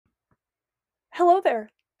Hello there!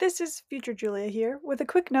 This is Future Julia here, with a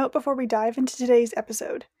quick note before we dive into today's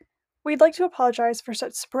episode. We'd like to apologize for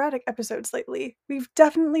such sporadic episodes lately. We've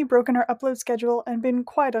definitely broken our upload schedule and been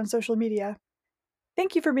quiet on social media.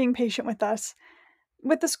 Thank you for being patient with us.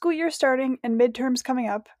 With the school year starting and midterms coming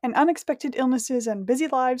up, and unexpected illnesses and busy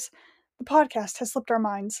lives, the podcast has slipped our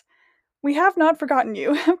minds. We have not forgotten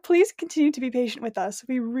you. Please continue to be patient with us.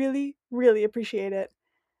 We really, really appreciate it.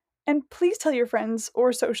 And please tell your friends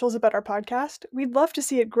or socials about our podcast. We'd love to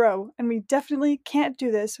see it grow, and we definitely can't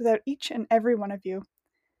do this without each and every one of you.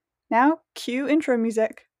 Now, cue intro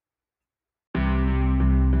music.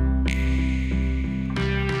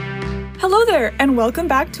 Hello there, and welcome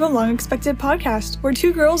back to a long-expected podcast where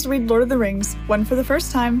two girls read Lord of the Rings, one for the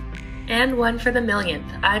first time. And one for the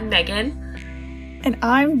millionth. I'm Megan. And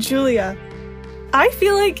I'm Julia. I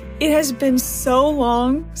feel like it has been so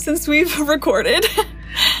long since we've recorded.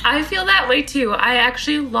 I feel that way too. I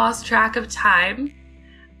actually lost track of time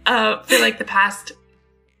for like the past,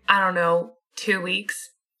 2 weeks.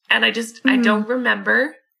 And I don't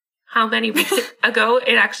remember how many weeks ago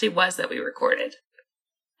it actually was that we recorded.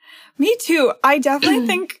 Me too. I definitely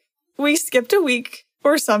think we skipped a week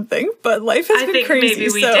or something, but life has been crazy.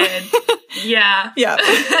 Maybe we did. Yeah. Yeah.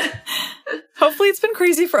 Hopefully it's been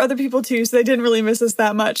crazy for other people too, so they didn't really miss us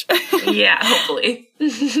that much. Yeah, hopefully.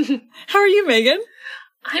 How are you, Megan?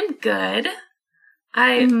 I'm good.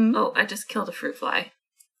 I just killed a fruit fly.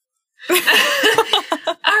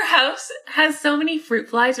 Our house has so many fruit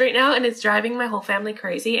flies right now, and it's driving my whole family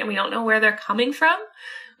crazy, and we don't know where they're coming from.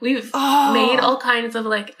 We've made all kinds of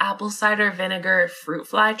like apple cider vinegar fruit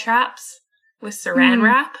fly traps with saran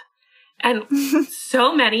wrap, and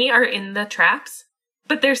so many are in the traps,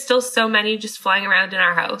 but there's still so many just flying around in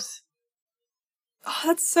our house. Oh,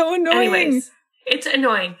 that's so annoying. Anyways, it's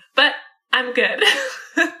annoying, but I'm good.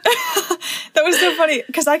 That was so funny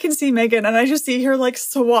because I can see Megan and I just see her like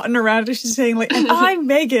swatting around and she's saying like, and I'm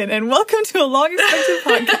Megan and welcome to a long expected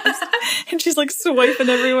podcast. And she's like swiping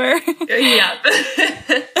everywhere. Yeah.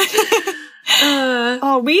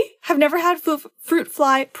 We have never had fruit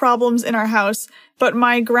fly problems in our house, but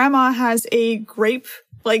my grandma has a grape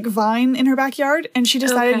like vine in her backyard and she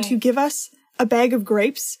decided to give us a bag of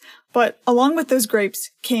grapes. But along with those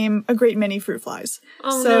grapes came a great many fruit flies.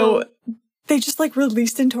 No. They just like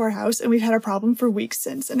released into our house and we've had a problem for weeks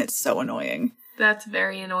since and it's so annoying. That's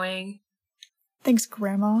very annoying. Thanks,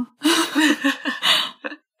 Grandma.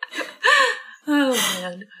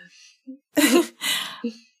 Oh,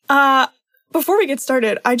 man. Before we get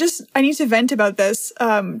started, I need to vent about this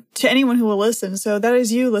to anyone who will listen. So that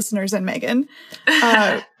is you, listeners, and Megan.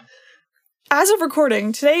 As of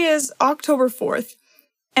recording, today is October 4th.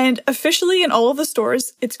 And officially in all of the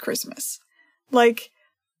stores, it's Christmas. Like,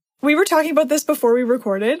 we were talking about this before we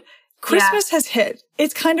recorded. Christmas has hit.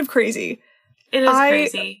 It's kind of crazy. It is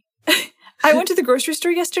crazy. I went to the grocery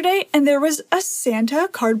store yesterday and there was a Santa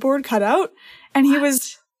cardboard cutout and he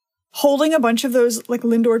was holding a bunch of those like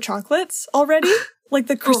Lindor chocolates already, like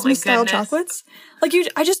the Christmas style chocolates. Like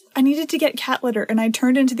I needed to get cat litter and I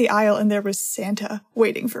turned into the aisle and there was Santa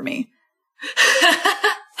waiting for me.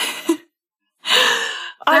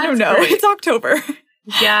 I don't know. Great. It's October.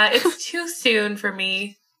 Yeah, it's too soon for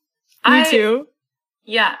me. Me too.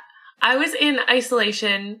 Yeah. I was in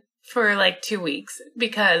isolation for like 2 weeks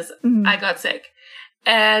because I got sick.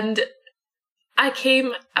 And I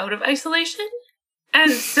came out of isolation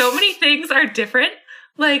and so many things are different.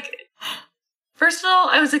 Like, first of all,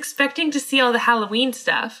 I was expecting to see all the Halloween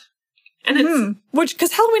stuff. And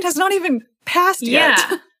because Halloween has not even passed yet.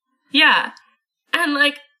 Yeah. And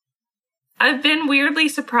like, I've been weirdly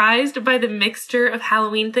surprised by the mixture of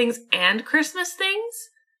Halloween things and Christmas things.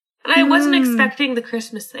 And I wasn't expecting the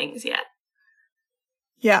Christmas things yet.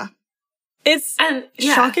 Yeah. It's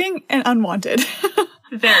shocking and unwanted.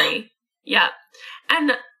 Very. Yeah.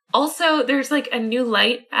 And also, there's like a new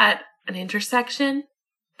light at an intersection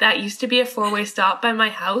that used to be a 4-way stop by my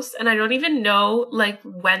house. And I don't even know like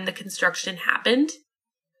when the construction happened.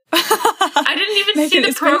 I didn't even see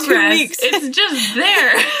the progress. It's just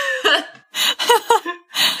there.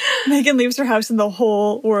 Megan leaves her house and the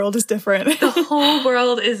whole world is different. The whole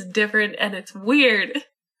world is different and it's weird.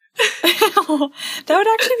 That would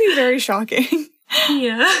actually be very shocking.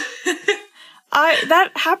 Yeah.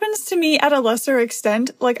 That happens to me at a lesser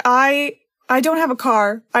extent. Like I don't have a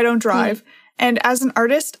car. I don't drive. And as an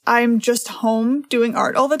artist, I'm just home doing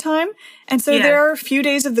art all the time. And so there are a few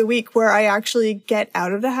days of the week where I actually get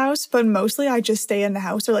out of the house, but mostly I just stay in the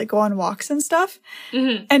house or like go on walks and stuff.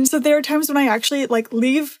 And so there are times when I actually like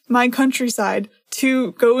leave my countryside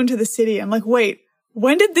to go into the city. I'm like, wait,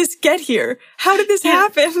 when did this get here? How did this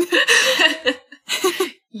happen?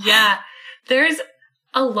 Yeah. There's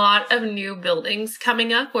a lot of new buildings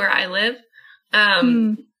coming up where I live.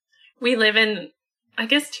 We live in, I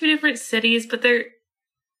guess, 2 different cities, but they're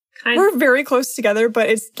we're very close together, but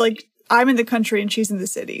it's like I'm in the country and she's in the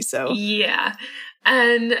city, so. Yeah.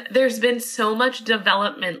 And there's been so much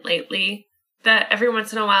development lately that every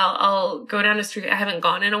once in a while I'll go down a street I haven't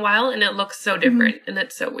gone in a while and it looks so different and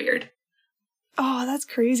it's so weird. Oh, that's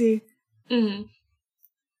crazy. Mm-hmm.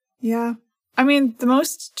 Yeah. I mean, the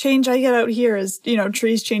most change I get out here is,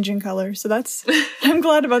 trees changing color. So I'm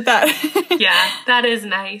glad about that. Yeah, that is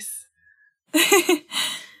nice.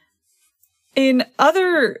 In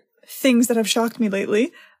other things that have shocked me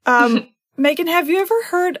lately, Megan, have you ever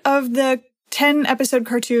heard of the 10-episode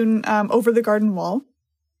cartoon Over the Garden Wall?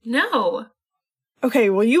 No. Okay,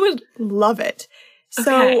 well, you would love it.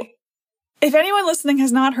 So, if anyone listening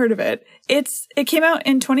has not heard of it, it came out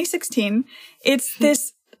in 2016. It's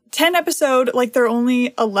this 10-episode, like they're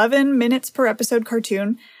only 11 minutes per episode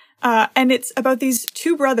cartoon, and it's about these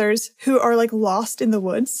 2 brothers who are like lost in the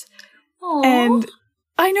woods. Aww. And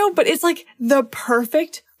I know, but it's like the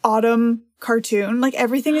perfect autumn cartoon. Like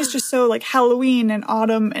everything is just so like Halloween and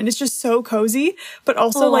autumn, and it's just so cozy, but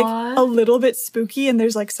also like a little bit spooky, and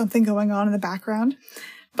there's like something going on in the background.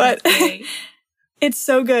 But it's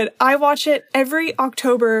so good. I watch it every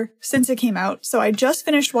October since it came out. So I just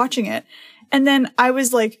finished watching it. And then I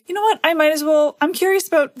was like, you know what? I might as well. I'm curious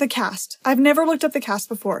about the cast. I've never looked up the cast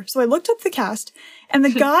before. So I looked up the cast, and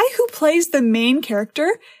the guy who plays the main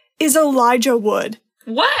character is Elijah Wood.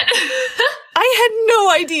 What? I had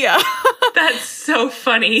no idea. That's so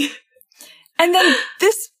funny. And then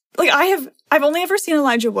I've only ever seen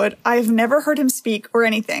Elijah Wood. I've never heard him speak or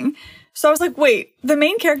anything. So I was like, wait, the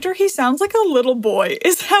main character, he sounds like a little boy.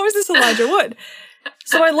 How is this Elijah Wood?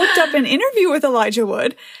 So I looked up an interview with Elijah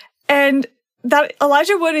Wood, and that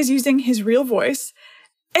Elijah Wood is using his real voice.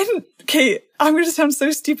 And, okay, I'm going to sound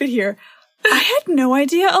so stupid here. I had no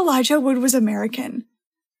idea Elijah Wood was American.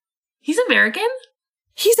 He's American?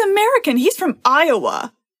 He's American. He's from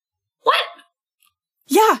Iowa. What?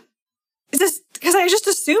 Yeah. Is this because I just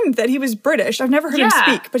assumed that he was British? I've never heard him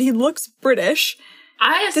speak, but he looks British.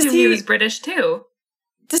 I assumed he was British too.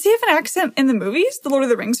 Does he have an accent in the movies, the Lord of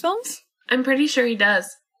the Rings films? I'm pretty sure he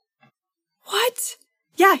does. What?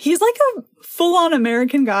 Yeah, he's like a full-on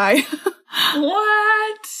American guy.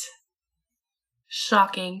 What?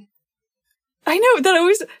 Shocking. I know, that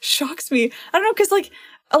always shocks me. I don't know, because like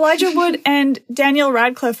Elijah Wood and Daniel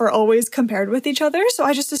Radcliffe are always compared with each other, so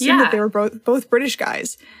I just assumed that they were both British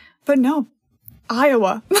guys. But no,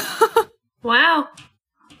 Iowa. Wow.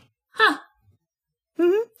 Huh.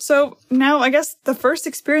 Mm-hmm. So now I guess the first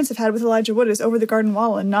experience I've had with Elijah Wood is Over the Garden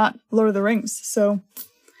Wall and not Lord of the Rings. So,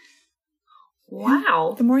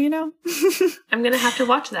 wow. The more you know. I'm going to have to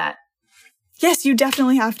watch that. Yes, you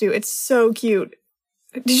definitely have to. It's so cute.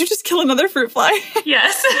 Did you just kill another fruit fly?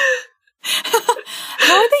 Yes.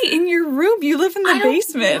 How are they in your room? You live in the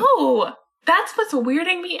basement. No, that's what's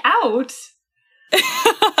weirding me out.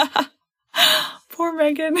 Poor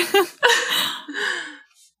Megan.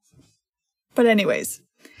 But anyways,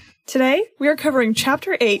 today we are covering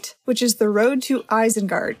Chapter 8, which is The Road to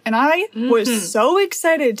Isengard. And I was so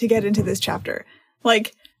excited to get into this chapter.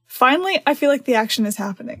 Like, finally, I feel like the action is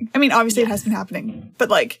happening. I mean, obviously it has been happening, but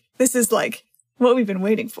like, this is like what we've been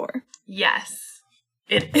waiting for. Yes,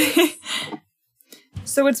 it is.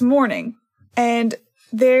 So it's morning, and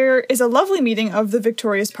there is a lovely meeting of the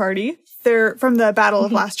victorious party. They're from the battle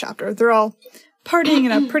of last chapter. They're all partying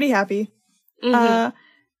and pretty happy.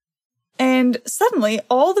 And suddenly,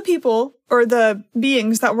 all the people, or the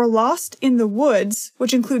beings that were lost in the woods,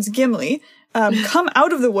 which includes Gimli, come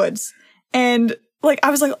out of the woods. And, like,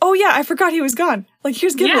 I was like, oh yeah, I forgot he was gone. Like,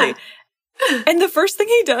 here's Gimli. Yeah. And the first thing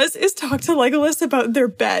he does is talk to Legolas about their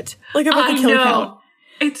bet. Like, about the kill count.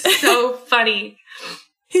 It's so funny.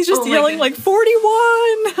 He's just yelling, like,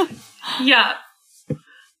 41! Yeah.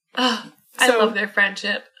 I love their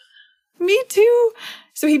friendship. Me too.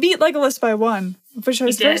 So he beat Legolas by 1, which I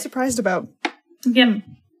was very surprised about. Yep.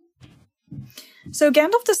 So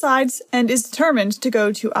Gandalf decides and is determined to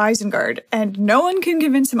go to Isengard, and no one can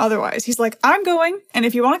convince him otherwise. He's like, I'm going, and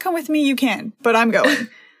if you want to come with me, you can, but I'm going.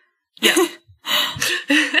 Yeah.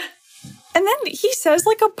 And then he says,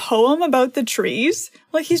 like, a poem about the trees.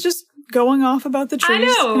 Like, he's just going off about the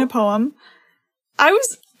trees in a poem. I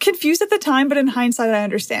was confused at the time, but in hindsight, I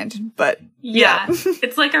understand. But yeah.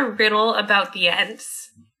 It's like a riddle about the Ents.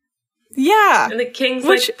 Yeah. And the king's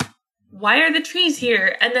like, why are the trees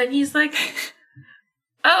here? And then he's like,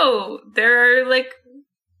 oh, there are, like,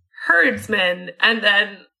 herdsmen. And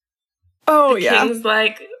then the king's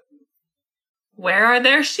like, where are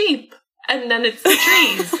their sheep? and then it's the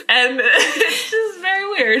trees. And it's just very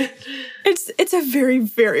weird. It's a very,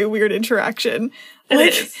 very weird interaction. It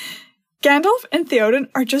is. Gandalf and Theoden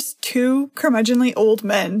are just two curmudgeonly old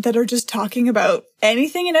men that are just talking about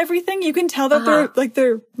anything and everything. You can tell that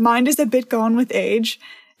their mind is a bit gone with age.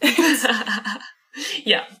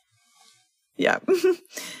 Yeah. Yeah.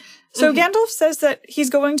 So Gandalf says that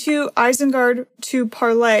he's going to Isengard to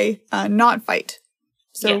parley, not fight.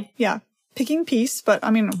 So yeah, picking peace, but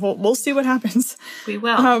I mean, we'll see what happens. We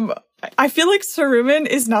will. I feel like Saruman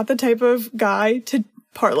is not the type of guy to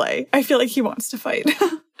parley. I feel like he wants to fight.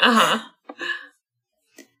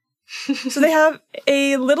 So they have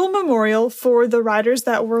a little memorial for the riders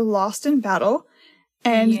that were lost in battle,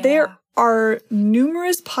 and there are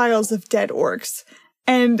numerous piles of dead orcs,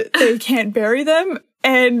 and they can't bury them,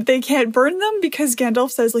 and they can't burn them because Gandalf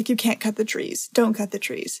says, like, you can't cut the trees. Don't cut the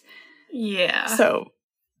trees. Yeah. So,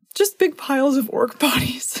 just big piles of orc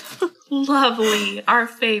bodies. Lovely. Our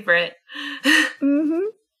favorite.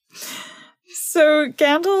 So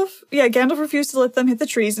Gandalf refused to let them hit the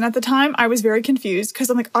trees. And at the time, I was very confused because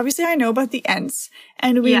I'm like, obviously I know about the Ents.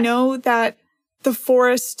 And we know that the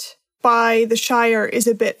forest by the Shire is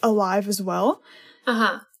a bit alive as well.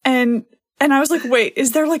 And I was like, wait,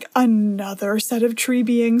 is there like another set of tree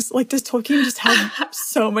beings? Like, does Tolkien just have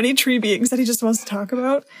so many tree beings that he just wants to talk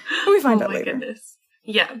about? But we find out later. Goodness.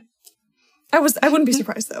 Yeah. I wouldn't be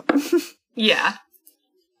surprised though. Yeah.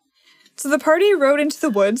 So the party rode into the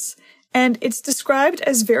woods, and it's described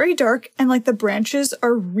as very dark and like the branches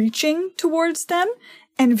are reaching towards them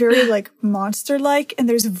and very like monster-like, and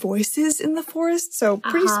there's voices in the forest, so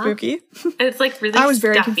pretty spooky. And it's like really I was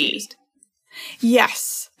stuffy. very confused.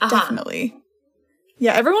 Yes, definitely.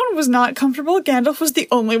 Yeah, everyone was not comfortable. Gandalf was the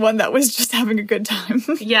only one that was just having a good time.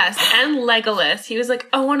 Yes, and Legolas. He was like,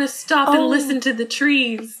 I want to stop and listen to the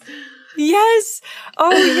trees. Yes!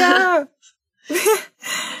 Oh, yeah!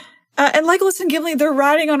 And Legolas and Gimli, they're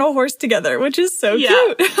riding on a horse together, which is so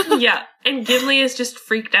cute. Yeah, and Gimli is just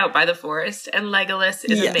freaked out by the forest, and Legolas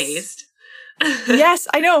is amazed. Yes,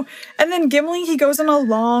 I know. And then Gimli, he goes on a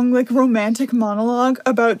long, like, romantic monologue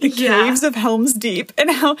about the caves of Helm's Deep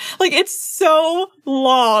and how, like, it's so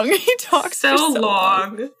long. He talks so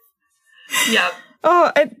long. Yep.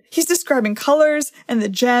 Oh, and he's describing colors and the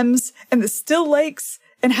gems and the still lakes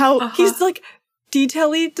and how he's, like,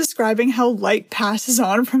 detailedly describing how light passes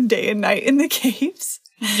on from day and night in the caves.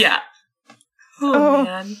 Yeah. Oh,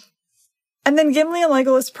 man. And then Gimli and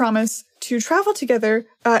Legolas promise to travel together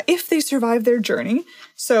if they survive their journey.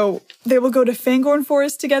 So they will go to Fangorn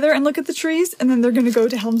Forest together and look at the trees, and then they're going to go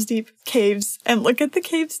to Helm's Deep caves and look at the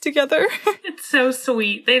caves together. It's so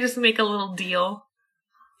sweet. They just make a little deal.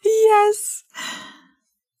 Yes.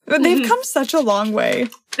 But they've come such a long way.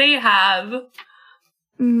 They have.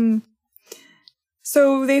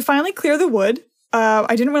 So they finally clear the wood.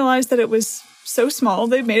 I didn't realize that it was so small.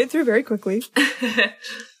 They made it through very quickly.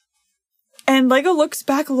 And Lego looks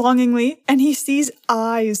back longingly, and he sees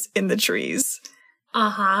eyes in the trees.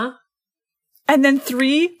 And then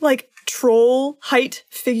 3, like, troll height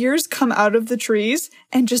figures come out of the trees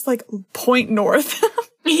and just, like, point north.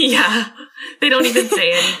 Yeah. They don't even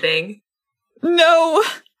say anything. No.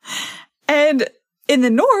 And in the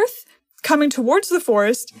north, coming towards the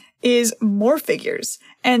forest, is more figures.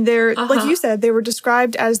 And they're, like you said, they were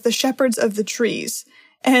described as the shepherds of the trees.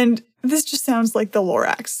 And this just sounds like the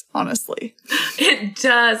Lorax, honestly. It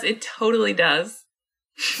does. It totally does.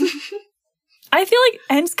 I feel like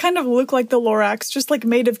Ents kind of look like the Lorax, just like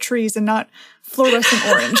made of trees and not fluorescent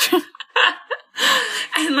orange.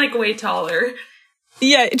 And like way taller.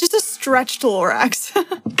 Yeah, just a stretched Lorax.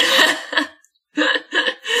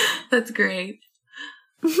 That's great.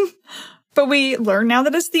 But we learn now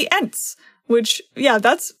that it's the Ents, which, yeah,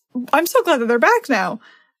 I'm so glad that they're back now.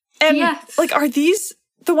 And, like, are these,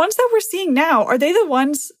 the ones that we're seeing now, are they the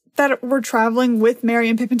ones that were traveling with Merry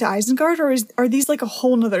and Pippin to Isengard, or are these, like, a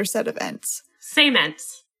whole nother set of Ents? Same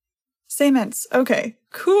Ents. Same Ents. Okay,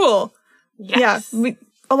 cool. Yes. Yeah,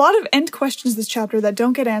 a lot of Ent questions this chapter that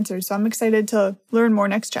don't get answered, so I'm excited to learn more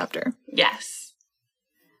next chapter. Yes.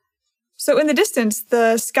 So in the distance,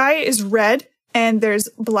 the sky is red, and there's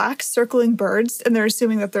black circling birds, and they're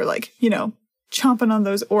assuming that they're, like, you know, chomping on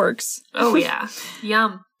those orcs. Oh, yeah.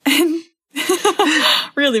 Yum.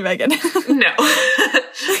 Really, Megan? No.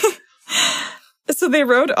 So they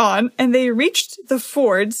rode on, and they reached the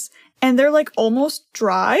fords, and they're, like, almost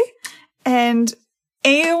dry, and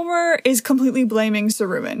Éomer is completely blaming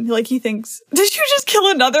Saruman. Like, he thinks, did you just kill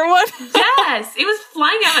another one? Yes! It was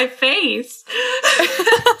flying at my face!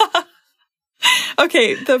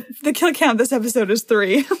 Okay, the kill count this episode is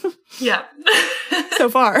 3. Yeah. So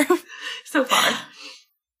far. So far.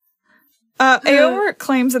 Eomer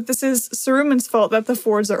claims that this is Saruman's fault that the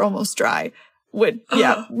fords are almost dry.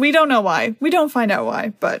 Yeah, we don't know why. We don't find out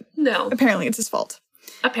why, but no. Apparently it's his fault.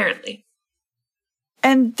 Apparently.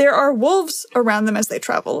 And there are wolves around them as they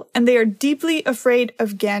travel, and they are deeply afraid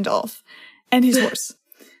of Gandalf and his horse.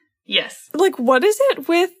 Yes. Like, what is it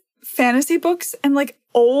with fantasy books and, like,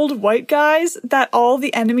 old white guys that all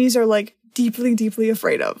the enemies are, like, deeply, deeply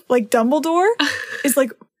afraid of? Like, Dumbledore is,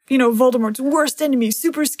 like, you know, Voldemort's worst enemy,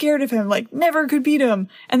 super scared of him, like, never could beat him.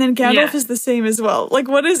 And then Gandalf is the same as well. Like,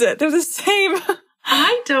 what is it? They're the same.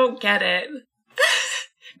 I don't get it.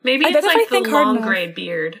 Maybe it's like the long gray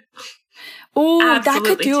beard. Oh, that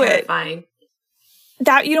could do terrifying. It.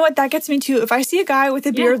 That, you know what? That gets me too. If I see a guy with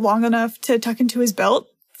a beard long enough to tuck into his belt,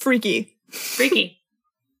 freaky. Freaky.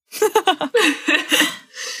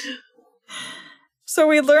 So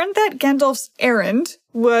we learned that Gandalf's errand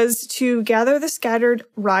was to gather the scattered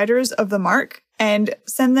riders of the Mark and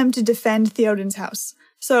send them to defend Theoden's house.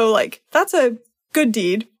 So, like, that's a good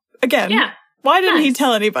deed. Again, why didn't he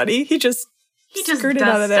tell anybody? He just skirted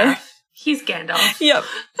out of there. He's Gandalf. Yep.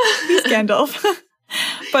 He's Gandalf.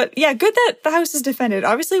 But yeah, good that the house is defended.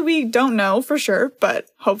 Obviously, we don't know for sure, but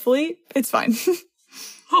hopefully it's fine.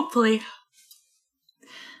 Hopefully.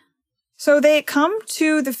 So they come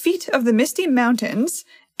to the feet of the Misty Mountains.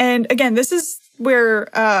 And again, this is where,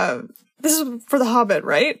 this is for the Hobbit,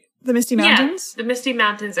 right? The Misty Mountains? Yeah, the Misty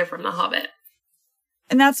Mountains are from the Hobbit.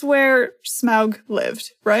 And that's where Smaug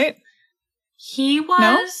lived, right? He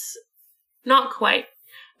was not quite.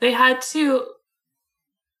 They had to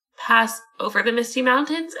pass over the Misty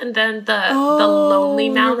Mountains, and then the Lonely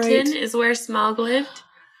Mountain is where Smaug lived.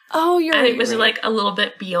 Oh, you're right. And it was like a little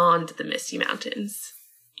bit beyond the Misty Mountains.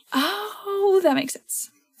 Oh, that makes sense.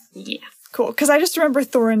 Yeah. Cool, because I just remember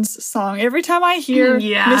Thorin's song. Every time I hear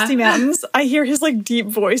Misty Mountains, I hear his like deep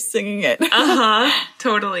voice singing it.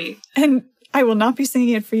 Totally. And I will not be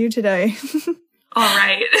singing it for you today. All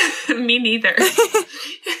right. Me neither.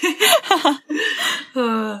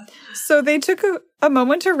 So they took a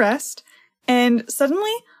moment to rest, and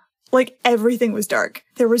suddenly, like, everything was dark.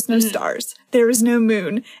 There was no stars. There was no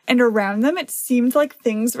moon. And around them, it seemed like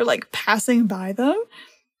things were, like, passing by them.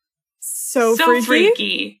 So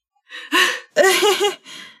freaky.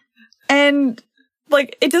 And,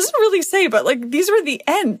 like, it doesn't really say, but, like, these were the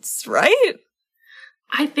Ents, right?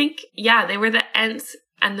 I think, they were the Ents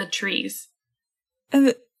and the trees.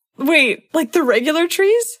 And wait, like the regular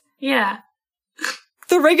trees? Yeah.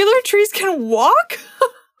 The regular trees can walk?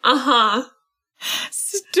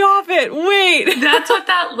 Stop it. Wait. That's what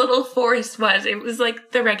that little forest was. It was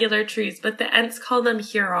like the regular trees, but the Ents call them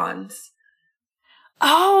Hurons.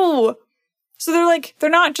 Oh. So they're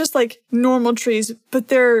not just like normal trees, but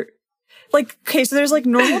they're like, okay, so there's like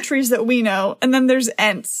normal trees that we know, and then there's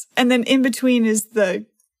Ents, and then in between is the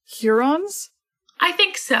Hurons? I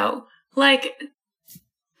think so. Like,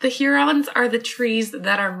 the Hurons are the trees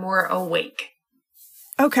that are more awake.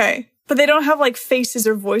 Okay. But they don't have, like, faces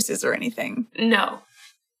or voices or anything. No.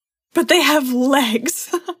 But they have legs.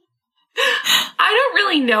 I don't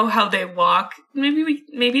really know how they walk.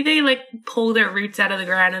 Maybe they, like, pull their roots out of the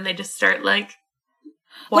ground and they just start, like,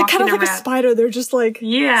 walking like, kind of around. like a spider. They're just, like,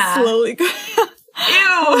 slowly going. Ew!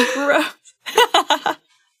 Oh, gross.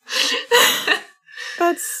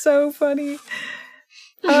 That's so funny.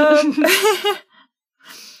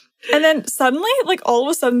 And then suddenly, like, all of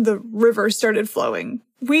a sudden, the river started flowing.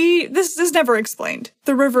 This is never explained.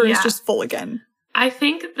 The river is just full again. I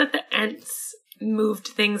think that the Ents moved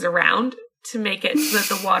things around to make it so that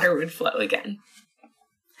the water would flow again.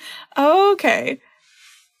 Okay.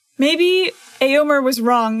 Maybe Eomer was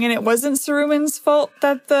wrong and it wasn't Saruman's fault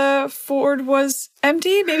that the ford was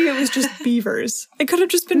empty. Maybe it was just beavers. It could have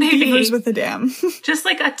just been beavers with the dam. Just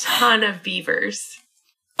like a ton of beavers.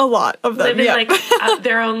 A lot of them, live in like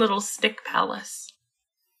their own little stick palace.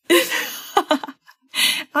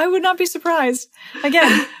 I would not be surprised.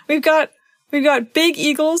 Again, we've got big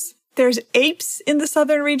eagles. There's apes in the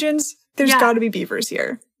southern regions. There's got to be beavers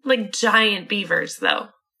here. Like giant beavers, though.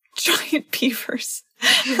 Giant beavers.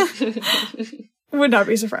 Would not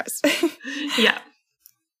be surprised. Yeah.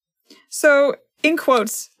 So, in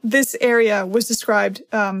quotes, this area was described,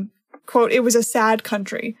 quote, it was a sad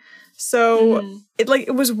country. So,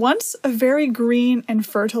 it was once a very green and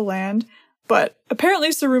fertile land, but apparently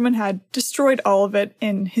Saruman had destroyed all of it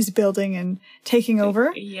in his building and taking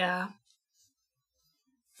over. Yeah.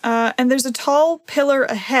 And there's a tall pillar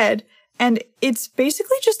ahead, and it's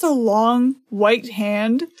basically just a long white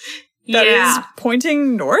hand that is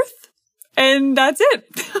pointing north, and that's it.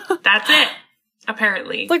 That's it,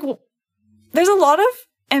 apparently. Like, there's a lot of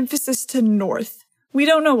emphasis to north. We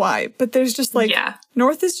don't know why, but there's just like, Yeah.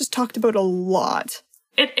 North is just talked about a lot.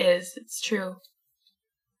 It is. It's true.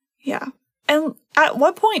 Yeah. And at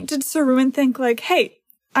what point did Saruman think like, hey,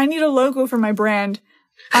 I need a logo for my brand.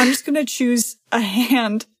 I'm just going to choose a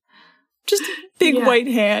hand. Just a big white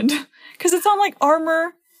hand. Because it's on like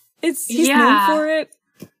armor. He's known for it.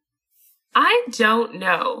 I don't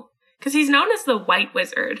know. Because he's known as the White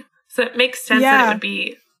Wizard. So it makes sense that it would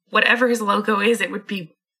be, whatever his logo is, it would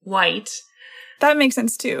be white. That makes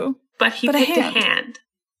sense too. But he picked a hand.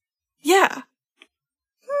 Yeah.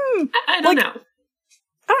 I don't know.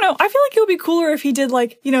 I don't know. I feel like it would be cooler if he did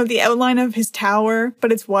like, you know, the outline of his tower,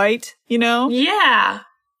 but it's white, you know? Yeah.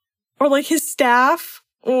 Or like his staff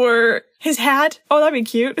or his hat. Oh, that'd be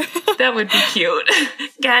cute. That would be cute.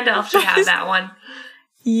 Gandalf should have that one.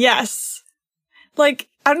 Yes. Like,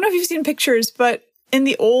 I don't know if you've seen pictures, but in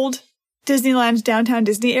the old Disneyland downtown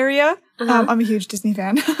Disney area, I'm a huge Disney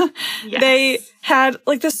fan. Yes. They had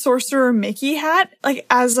like the Sorcerer Mickey hat, like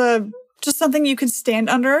as just something you could stand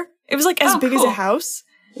under. It was like as big as a house.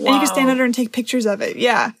 Wow. And you could stand under and take pictures of it.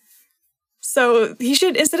 Yeah. So he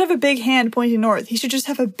should, instead of a big hand pointing north, he should just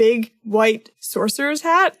have a big white sorcerer's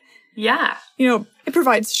hat. Yeah. You know, it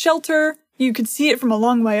provides shelter. You could see it from a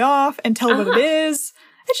long way off and tell what it is.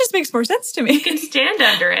 It just makes more sense to me. You can stand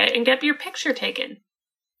under it and get your picture taken.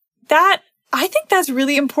 I think that's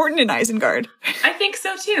really important in Isengard. I think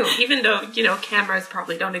so too, even though, you know, cameras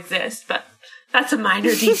probably don't exist, but that's a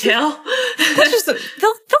minor detail.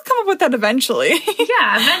 They'll come up with that eventually.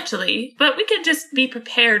 Yeah, eventually. But we can just be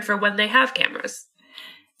prepared for when they have cameras.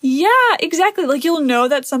 Yeah, exactly. Like, you'll know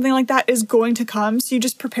that something like that is going to come, so you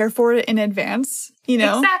just prepare for it in advance, you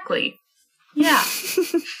know? Exactly. Yeah.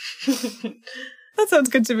 That sounds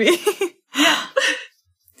good to me. Yeah.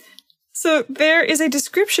 So there is a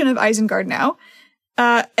description of Isengard now,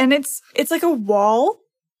 and it's like a walled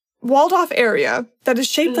off area that is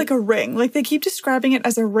shaped like a ring. Like, they keep describing it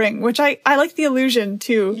as a ring, which I like the allusion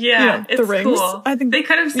to, it's the rings. Cool. I think they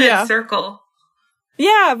could have said circle.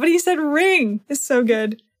 Yeah, but he said ring. It's so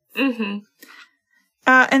good. Mm-hmm.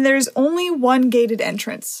 And there's only one gated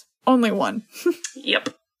entrance. Only one. Yep.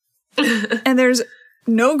 And there's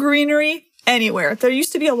no greenery anywhere. There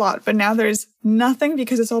used to be a lot, but now there's nothing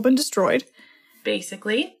because it's all been destroyed.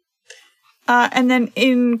 Basically. And then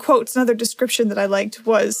in quotes, another description that I liked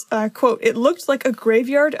was, quote, it looked like a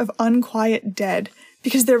graveyard of unquiet dead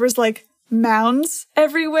because there was like mounds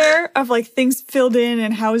everywhere of like things filled in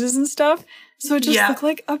and houses and stuff. So it just looked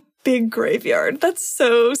like a big graveyard. That's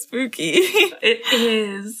so spooky. It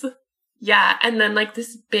is. Yeah. And then like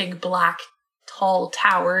this big black tall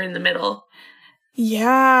tower in the middle.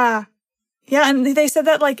 Yeah. Yeah, and they said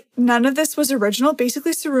that, like, none of this was original.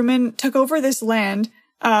 Basically, Saruman took over this land,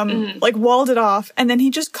 like, walled it off, and then he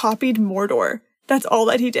just copied Mordor. That's all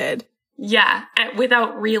that he did. Yeah,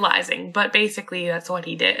 without realizing, but basically that's what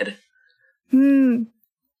he did.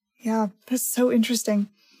 Yeah, that's so interesting.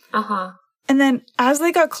 Uh-huh. And then, as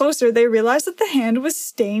they got closer, they realized that the hand was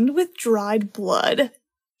stained with dried blood.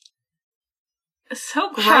 So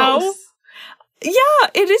gross. How? Yeah,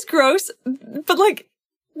 it is gross, but, like,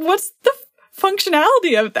 what's the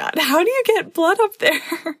functionality of that? How do you get blood up there?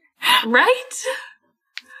 Right?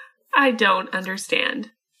 I don't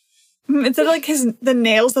understand. Instead of like the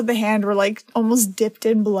nails of the hand were like almost dipped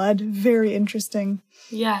in blood. Very interesting.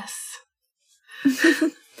 Yes.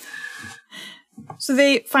 So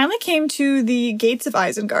they finally came to the gates of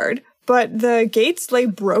Isengard, but the gates lay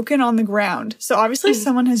broken on the ground. So obviously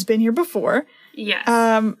someone has been here before. Yes.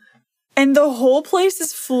 And the whole place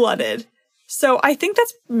is flooded. So I think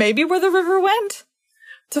that's maybe where the river went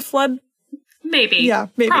to flood. Maybe. Yeah,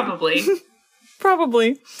 maybe. Probably.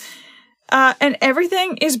 Probably. And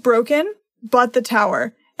everything is broken but the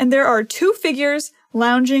tower. And there are two figures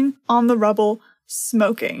lounging on the rubble,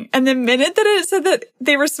 smoking. And the minute that it said that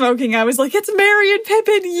they were smoking, I was like, it's Merry and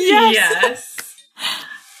Pippin! Yes! Yes.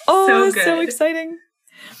 Oh, that's so exciting.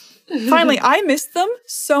 Finally, I missed them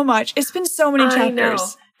so much. It's been so many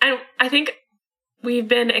chapters. I know. And I think we've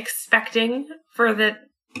been expecting for them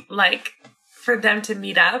to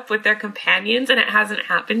meet up with their companions, and it hasn't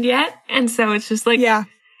happened yet. And so it's just like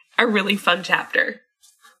a really fun chapter.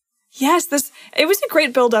 Yes, it was a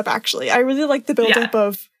great build-up, actually. I really liked the build-up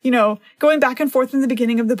of, going back and forth in the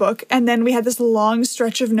beginning of the book, and then we had this long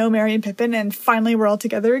stretch of no Merry and Pippin, and finally we're all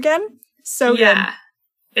together again. So good. Yeah,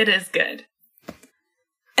 it is good.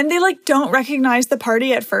 And they, don't recognize the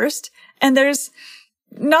party at first, and there's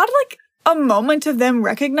not, a moment of them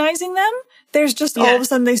recognizing them. There's just all of a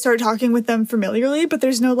sudden they start talking with them familiarly, but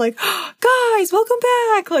there's no guys, welcome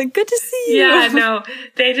back. Good to see you. Yeah, no,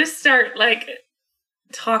 they just start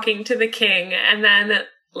talking to the king, and then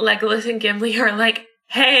Legolas and Gimli are like,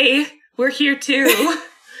 hey, we're here too.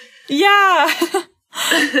 Yeah.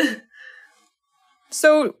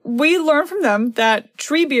 So we learn from them that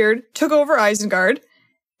Treebeard took over Isengard,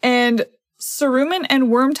 and Saruman and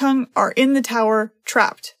Wormtongue are in the tower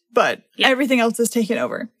trapped, but everything else is taken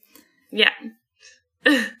over. Yeah.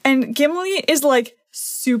 And Gimli is like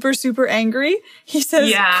super, super angry. He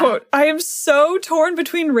says, quote, I am so torn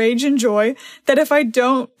between rage and joy that if I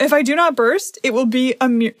do not burst, it will be a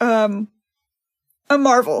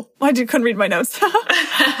marvel. I couldn't read my notes.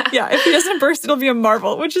 Yeah, if he doesn't burst, it'll be a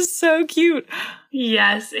marvel, which is so cute.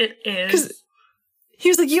 Yes, it is. He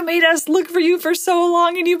was like, you made us look for you for so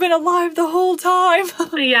long and you've been alive the whole time.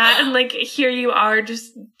 Yeah, and like, here you are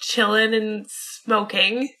just chilling and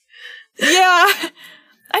smoking. Yeah.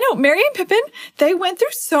 I know, Merry and Pippin, they went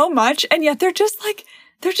through so much, and yet they're just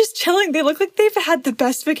chilling. They look like they've had the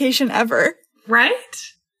best vacation ever. Right?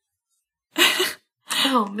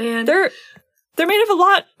 Oh, man. They're made of a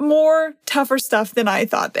lot more tougher stuff than I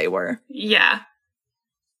thought they were. Yeah.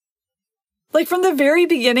 Like, from the very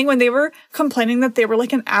beginning, when they were complaining that they were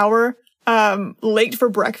like an hour late for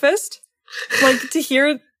breakfast, like, to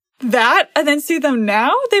hear that and then see them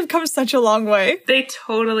now, they've come such a long way. They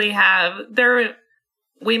totally have. They're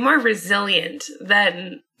way more resilient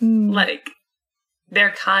than, like,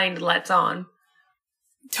 their kind lets on.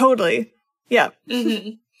 Totally. Yeah. Mm-hmm.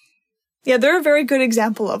 Yeah, they're a very good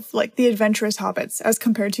example of, like, the adventurous hobbits as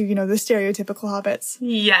compared to, the stereotypical hobbits.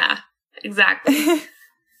 Yeah, exactly.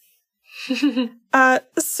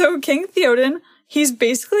 So King Theoden, he's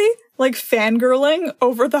basically, like, fangirling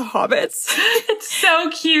over the hobbits. It's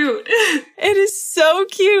so cute. It is so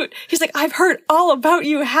cute. He's like, I've heard all about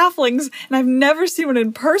you halflings, and I've never seen one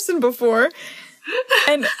in person before.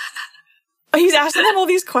 And he's asking them all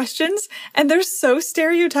these questions, and they're so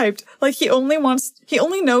stereotyped. Like, he only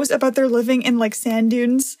knows about their living in, like, sand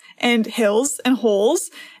dunes and hills and holes.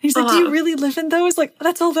 And he's like, do you really live in those? Like,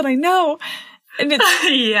 that's all that I know. And it's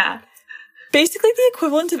yeah, basically the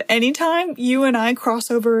equivalent of any time you and I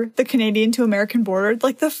cross over the Canadian to American border.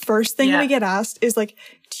 Like, the first thing we get asked is like,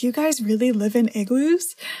 do you guys really live in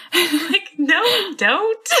igloos? Like, no, we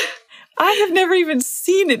don't. I have never even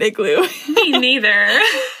seen an igloo. Me neither.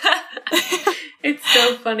 It's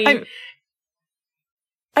so funny.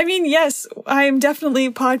 I mean, yes, I am definitely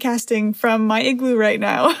podcasting from my igloo right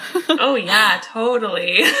now. Oh, yeah,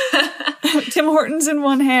 totally. Tim Hortons in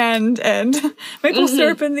one hand and maple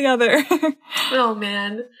syrup in the other. Oh,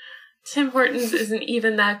 man. Tim Hortons isn't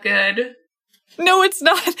even that good. No, it's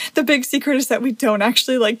not. The big secret is that we don't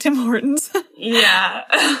actually like Tim Hortons. Yeah.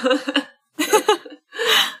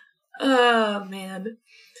 Oh, man.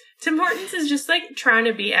 Tim Hortons is just, like, trying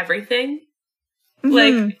to be everything.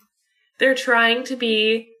 Like, they're trying to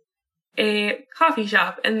be a coffee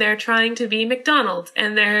shop, and they're trying to be McDonald's,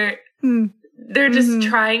 and they're just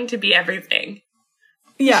trying to be everything.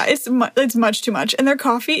 Yeah, it's much too much. And their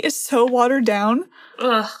coffee is so watered down.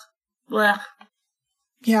 Ugh. Blech.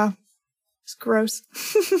 Yeah. It's gross.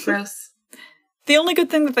 Gross. The only good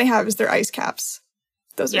thing that they have is their ice caps.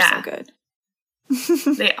 Those are so good.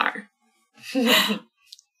 They are.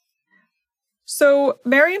 So,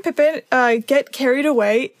 Merry and Pippin get carried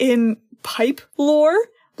away in pipe lore.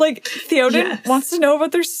 Like, Theoden wants to know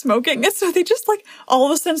about their smoking, and so they just, like, all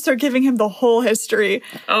of a sudden start giving him the whole history.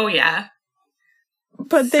 Oh, yeah.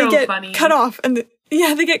 But they get cut off, and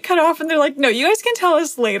they get cut off, and they're like, no, you guys can tell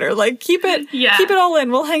us later. Like, keep it all in.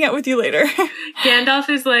 We'll hang out with you later. Gandalf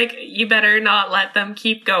is like, you better not let them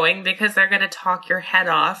keep going, because they're gonna talk your head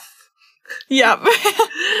off. Yep.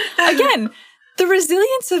 Again, the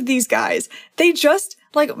resilience of these guys. They just,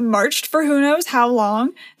 like, marched for who knows how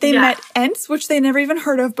long. They met Ents, which they never even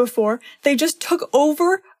heard of before. They just took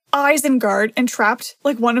over Isengard and trapped,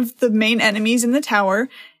 like, one of the main enemies in the tower.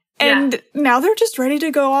 And now they're just ready to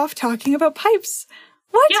go off talking about pipes.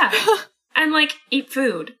 What? Yeah. And, like, eat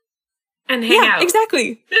food. And hang out. Yeah,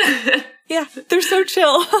 exactly. Yeah, they're so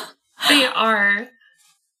chill. They are.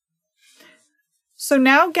 So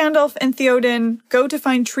now Gandalf and Theoden go to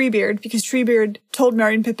find Treebeard because Treebeard told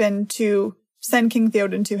Merry and Pippin to send King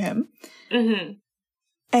Theoden to him. Mm-hmm.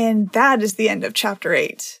 And that is the end of chapter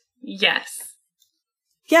 8. Yes.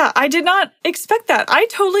 Yeah, I did not expect that. I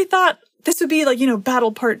totally thought this would be, like,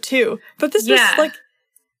 battle part 2. But this was, like,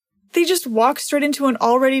 they just walked straight into an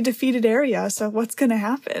already defeated area, so what's gonna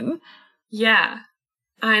happen? Yeah,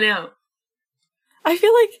 I know. I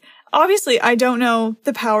feel like, obviously, I don't know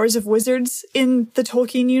the powers of wizards in the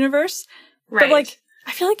Tolkien universe. Right. But, like,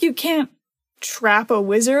 I feel like you can't trap a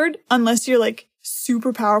wizard unless you're, like,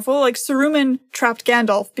 super powerful. Like, Saruman trapped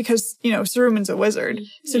Gandalf because, Saruman's a wizard.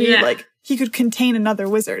 So he could contain another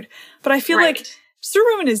wizard. But I feel like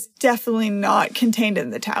Saruman is definitely not contained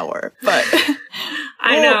in the tower, but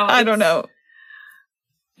I know. I don't know.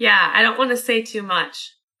 Yeah, I don't want to say too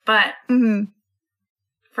much, but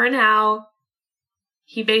for now,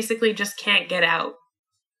 he basically just can't get out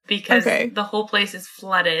because the whole place is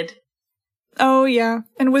flooded. Oh, yeah.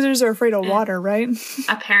 And wizards are afraid of water, right?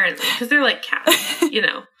 Apparently, because they're like cats, you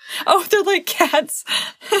know. Oh, they're like cats.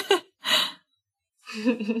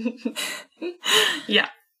 Yeah.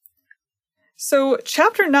 So,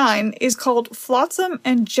 chapter 9 is called Flotsam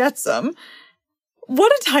and Jetsam.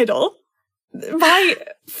 What a title. My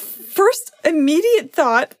first immediate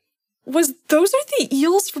thought was those are the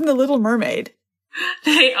eels from The Little Mermaid.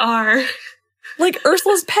 They are. Like,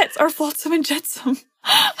 Ursula's pets are Flotsam and Jetsam.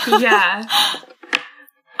 Yeah.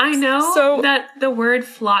 I know that the word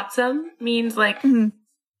flotsam means, like,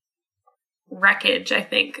 wreckage, I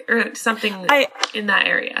think, or something in that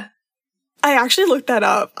area. I actually looked that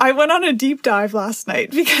up. I went on a deep dive last night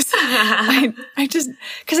because I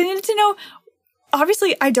needed to know.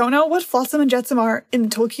 Obviously, I don't know what Flotsam and Jetsam are in the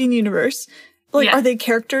Tolkien universe. Like, are they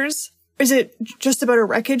characters? Is it just about a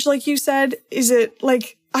wreckage, like you said? Is it,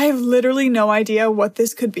 like, I have literally no idea what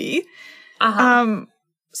this could be.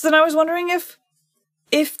 So then I was wondering if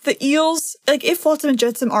the eels, like, if Flotsam and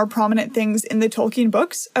Jetsam are prominent things in the Tolkien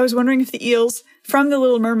books, I was wondering if the eels from The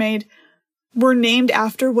Little Mermaid were named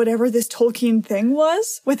after whatever this Tolkien thing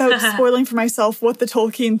was, without spoiling for myself what the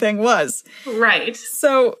Tolkien thing was. Right.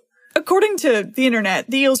 So, according to the internet,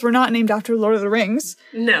 the eels were not named after Lord of the Rings.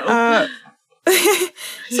 No.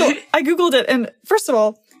 So, I googled it, and first of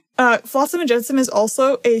all, Flotsam and Jetsam is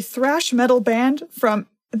also a thrash metal band from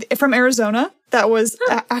Arizona that was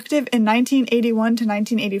active in 1981 to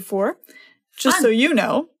 1984. Just so you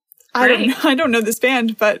know. Right. I don't know this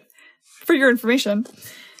band, but for your information.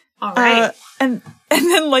 All right. And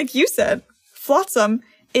then, like you said, Flotsam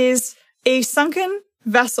is a sunken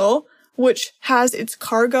vessel which has its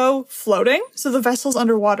cargo floating. So the vessel's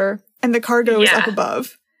underwater and the cargo is up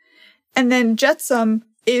above. And then Jetsam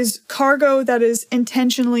is cargo that is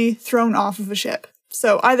intentionally thrown off of a ship.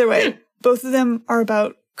 So either way, both of them are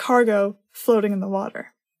about cargo floating in the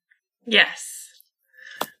water. Yes.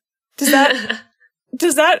 Does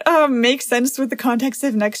that make sense with the context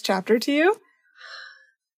of next chapter to you?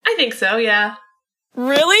 I think so, yeah.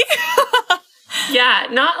 Really? Yeah,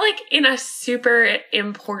 not like in a super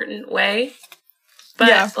important way,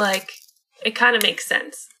 but like it kind of makes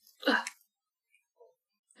sense. Ugh.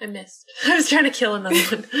 I missed. I was trying to kill another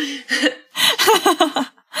one.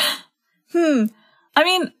 I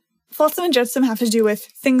mean, Flotsam and Jetsam have to do with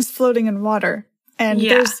things floating in water. And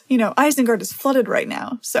there's, Isengard is flooded right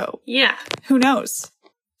now. So, who knows?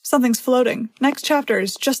 Something's floating. Next chapter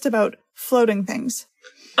is just about floating things.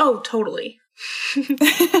 Oh, totally.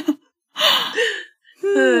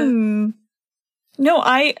 No,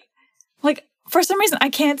 for some reason, I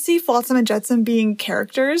can't see Flotsam and Jetsam being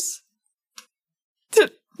characters.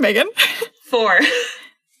 Megan? 4.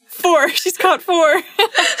 4. She's caught 4.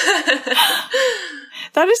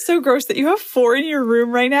 That is so gross that you have 4 in your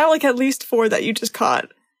room right now. Like, at least 4 that you just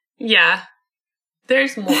caught. Yeah.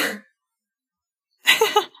 There's more.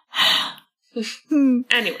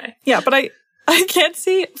 Anyway. Yeah, but I can't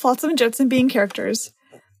see Flotsam and Jetsam being characters.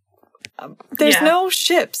 There's no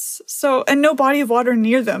ships, and no body of water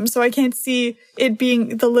near them, so I can't see it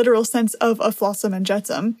being the literal sense of a Flotsam and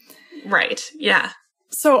Jetsam. Right, yeah.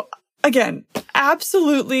 So, again,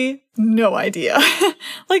 absolutely no idea.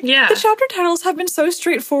 The chapter titles have been so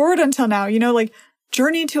straightforward until now, like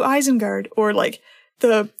Journey to Isengard, or like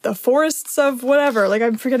the Forests of whatever. Like,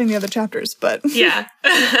 I'm forgetting the other chapters, but... Yeah.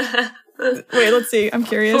 Wait, let's see. I'm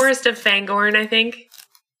curious. Forest of Fangorn, I think.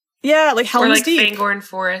 Yeah, like Helm's Deep. Or like Fangorn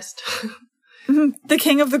Forest. The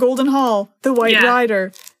King of the Golden Hall. The White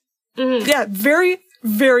Rider. Mm-hmm. Yeah, very,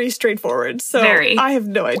 very straightforward. So I have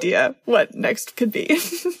no idea what next could be.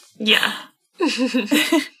 Yeah.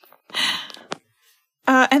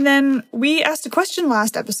 And then we asked a question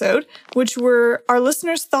last episode, which were our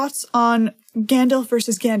listeners' thoughts on Gandalf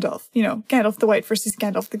versus Gandalf. Gandalf the White versus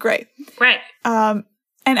Gandalf the Grey. Right.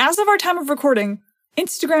 And as of our time of recording,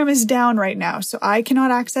 Instagram is down right now, so I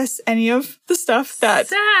cannot access any of the stuff that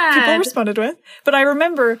people responded with. But I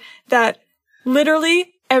remember that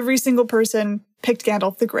literally every single person picked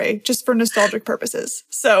Gandalf the Grey just for nostalgic purposes.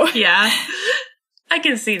 So yeah, I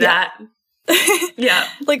can see that. Yeah.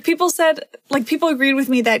 People agreed with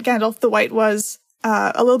me that Gandalf the White was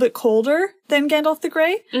a little bit colder than Gandalf the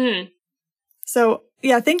Grey. Mm-hmm. So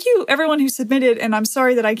yeah, thank you everyone who submitted, and I'm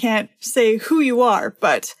sorry that I can't say who you are,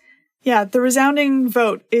 but yeah, the resounding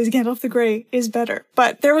vote is Gandalf the Grey is better.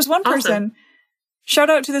 But there was one person shout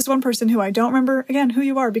out to this one person who I don't remember, again, who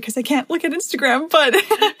you are because I can't look at Instagram, but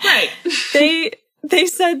right. they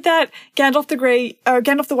said that Gandalf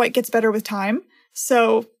the White gets better with time.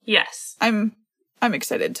 So yes, I'm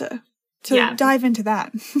excited to dive into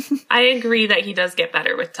that. I agree that he does get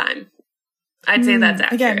better with time. I'd say that's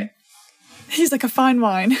accurate. Again, he's like a fine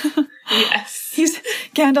wine. Yes. He's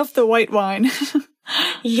Gandalf the White wine.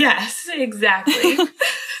 Yes, exactly.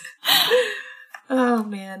 Oh,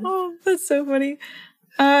 man. Oh, that's so funny.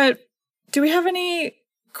 Do we have any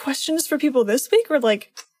questions for people this week or,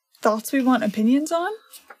 like, thoughts we want opinions on?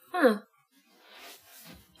 I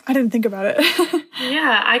didn't think about it.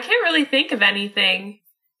 Yeah, I can't really think of anything.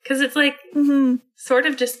 Because it's, like, sort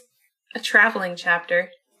of just a traveling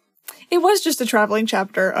chapter. It was just a traveling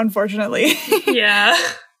chapter, unfortunately. Yeah.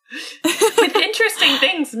 With interesting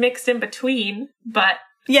things mixed in between, but...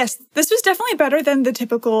 Yes, this was definitely better than the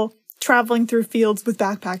typical traveling through fields with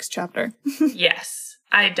backpacks chapter. Yes,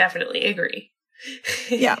 I definitely agree.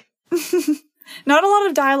 Yeah. Not a lot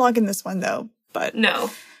of dialogue in this one, though, but... No.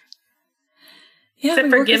 Yeah, except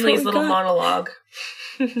for Gimli's little monologue.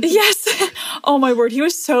 Yes! Oh my word, he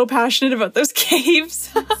was so passionate about those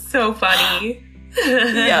caves. So funny.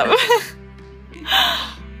 Yeah.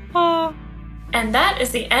 And that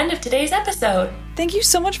is the end of today's episode. Thank you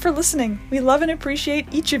so much for listening. We love and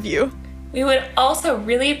appreciate each of you. We would also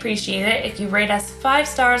really appreciate it if you rate us 5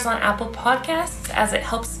 stars on Apple Podcasts, as it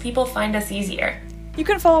helps people find us easier. You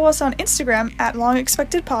can follow us on Instagram at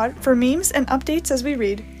LongExpectedPod for memes and updates as we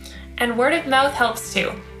read. And word of mouth helps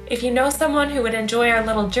too. If you know someone who would enjoy our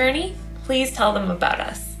little journey, please tell them about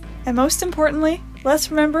us. And most importantly,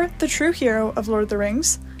 let's remember the true hero of Lord of the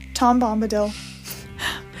Rings, Tom Bombadil.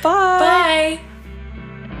 Bye! Bye!